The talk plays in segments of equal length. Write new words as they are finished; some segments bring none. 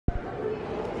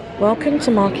Welcome to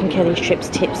Mark and Kelly's Trips,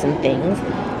 Tips and Things.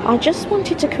 I just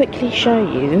wanted to quickly show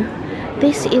you,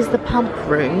 this is the pump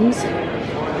rooms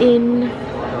in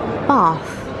Bath.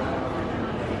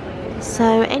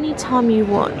 So anytime you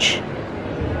watch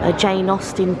a Jane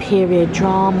Austen period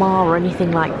drama or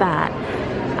anything like that,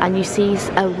 and you see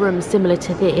a room similar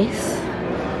to this,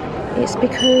 it's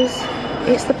because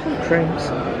it's the pump rooms.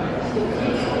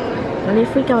 And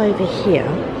if we go over here,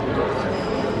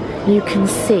 you can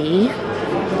see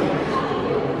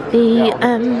the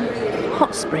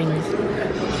hot springs,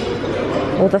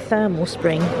 or the thermal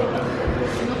spring.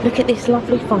 Look at this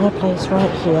lovely fireplace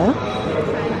right here.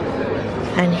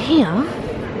 And here,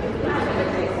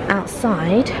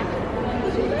 outside,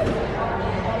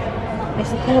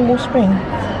 it's a thermal spring.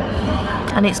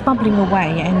 And it's bubbling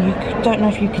away, and you don't know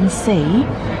if you can see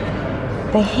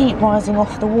the heat rising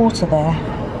off the water there.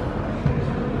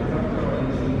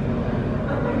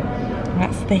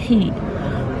 That's the heat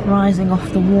rising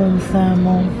off the warm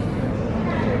thermal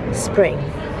spring.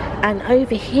 And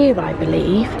over here, I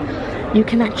believe, you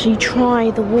can actually try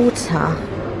the water.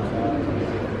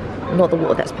 Not the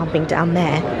water that's pumping down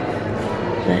there,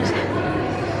 but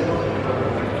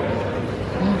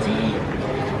oh dear.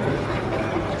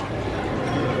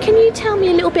 Can you tell me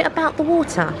a little bit about the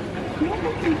water?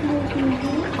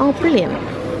 Oh, brilliant.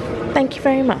 Thank you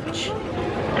very much.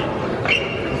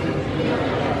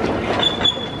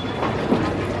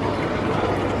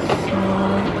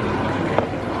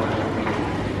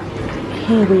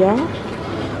 Here we are,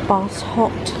 Bath's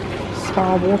hot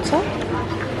spa water,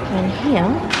 and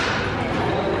here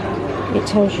it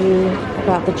tells you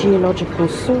about the geological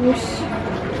source,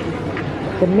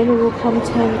 the mineral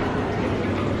content,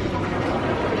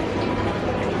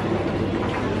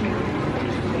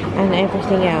 and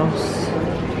everything else.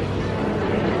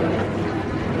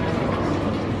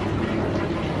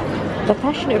 The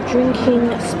fashion of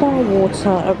drinking spa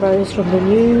water arose from the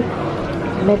new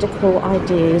medical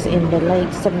ideas in the late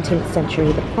 17th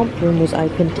century. The pump room was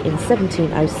opened in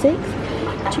 1706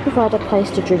 to provide a place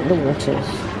to drink the waters.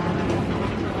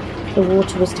 The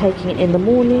water was taken in the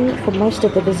morning. For most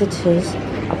of the visitors,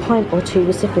 a pint or two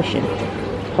was sufficient,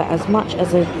 but as much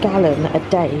as a gallon a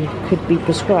day could be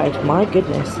prescribed. My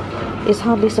goodness. It's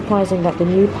hardly surprising that the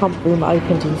new pump room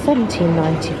opened in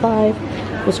 1795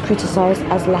 was criticised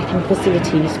as lacking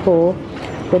facilities for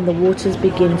when the waters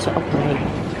begin to operate.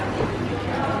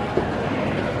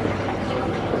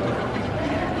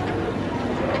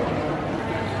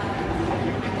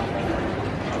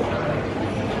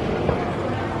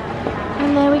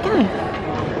 And there we go.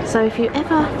 So if you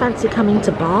ever fancy coming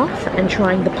to Bath and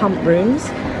trying the pump rooms,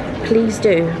 please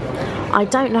do. I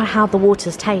don't know how the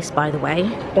waters taste, by the way,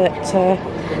 but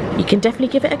you can definitely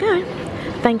give it a go.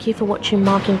 Thank you for watching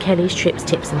Mark and Kelly's Trips,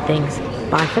 Tips and Things.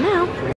 Bye for now.